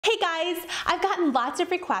Hey guys, I've gotten lots of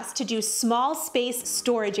requests to do small space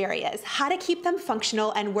storage areas, how to keep them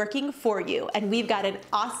functional and working for you, and we've got an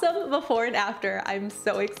awesome before and after. I'm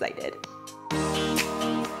so excited.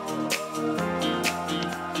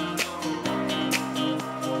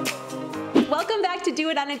 Welcome back to Do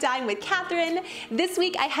It on a Dime with Kathryn. This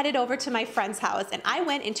week I headed over to my friend's house and I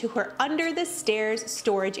went into her under the stairs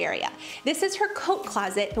storage area. This is her coat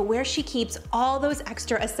closet, but where she keeps all those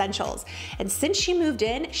extra essentials. And since she moved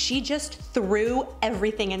in, she just threw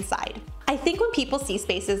everything inside. I think when people see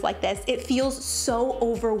spaces like this, it feels so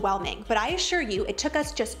overwhelming, but I assure you, it took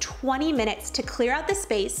us just 20 minutes to clear out the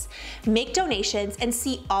space, make donations, and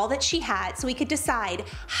see all that she had so we could decide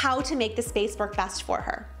how to make the space work best for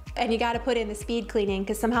her. And you gotta put in the speed cleaning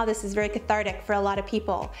because somehow this is very cathartic for a lot of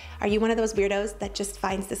people. Are you one of those weirdos that just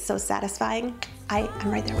finds this so satisfying? I'm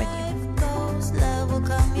right there with you. Love will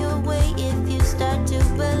come your way if you start to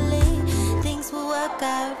believe things will work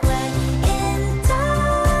out right in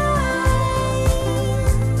time.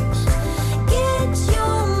 Get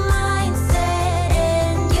your mindset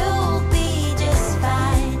and you'll be just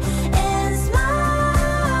fine. And smile.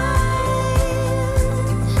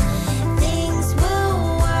 Things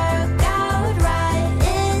will work out right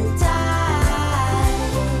in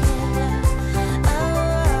time. Oh,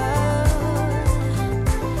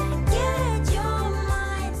 get your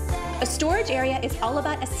mindset. A storage area is all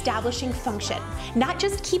about establishing function, not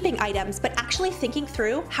just keeping items, but actually thinking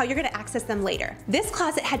through how you're gonna access them later. This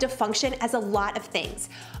closet had to function as a lot of things: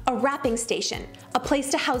 a wrapping station, a place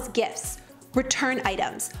to house gifts, return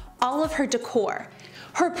items, all of her decor,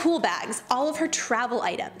 her pool bags, all of her travel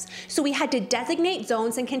items. So we had to designate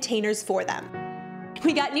zones and containers for them.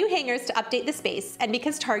 We got new hangers to update the space, and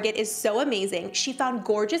because Target is so amazing, she found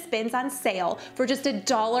gorgeous bins on sale for just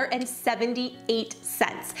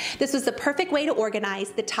 $1.78. This was the perfect way to organize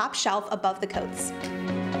the top shelf above the coats.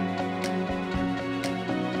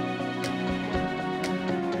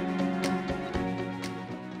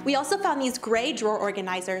 We also found these gray drawer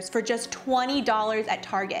organizers for just $20 at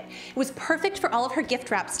Target. It was perfect for all of her gift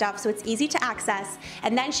wrap stuff, so it's easy to access,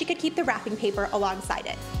 and then she could keep the wrapping paper alongside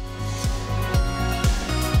it.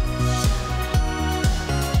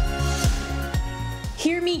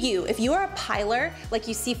 Hear me you, if you are a piler, like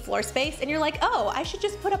you see floor space and you're like, oh, I should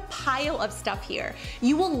just put a pile of stuff here,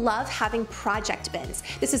 you will love having project bins.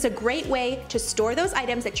 This is a great way to store those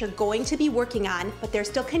items that you're going to be working on, but they're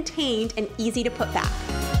still contained and easy to put back.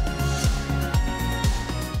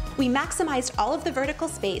 We maximized all of the vertical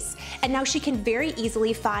space, and now she can very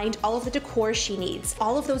easily find all of the decor she needs.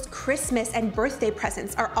 All of those Christmas and birthday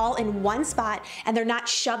presents are all in one spot, and they're not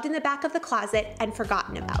shoved in the back of the closet and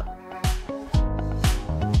forgotten about.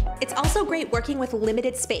 It's also great working with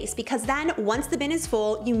limited space because then once the bin is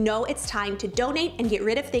full, you know it's time to donate and get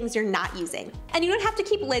rid of things you're not using. And you don't have to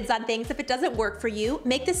keep lids on things if it doesn't work for you.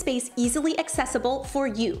 Make the space easily accessible for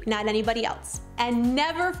you, not anybody else. And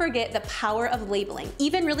never forget the power of labeling,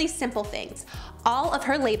 even really simple things. All of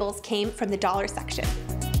her labels came from the dollar section.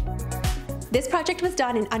 This project was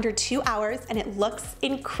done in under 2 hours and it looks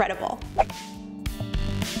incredible.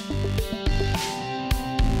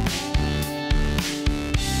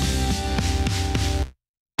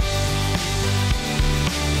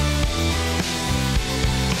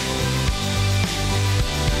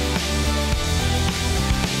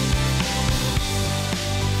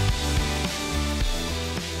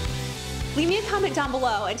 Leave me a comment down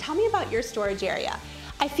below and tell me about your storage area.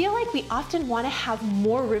 I feel like we often want to have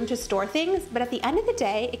more room to store things, but at the end of the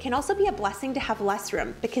day, it can also be a blessing to have less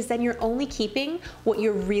room because then you're only keeping what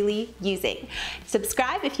you're really using.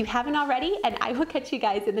 Subscribe if you haven't already, and I will catch you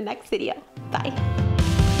guys in the next video. Bye.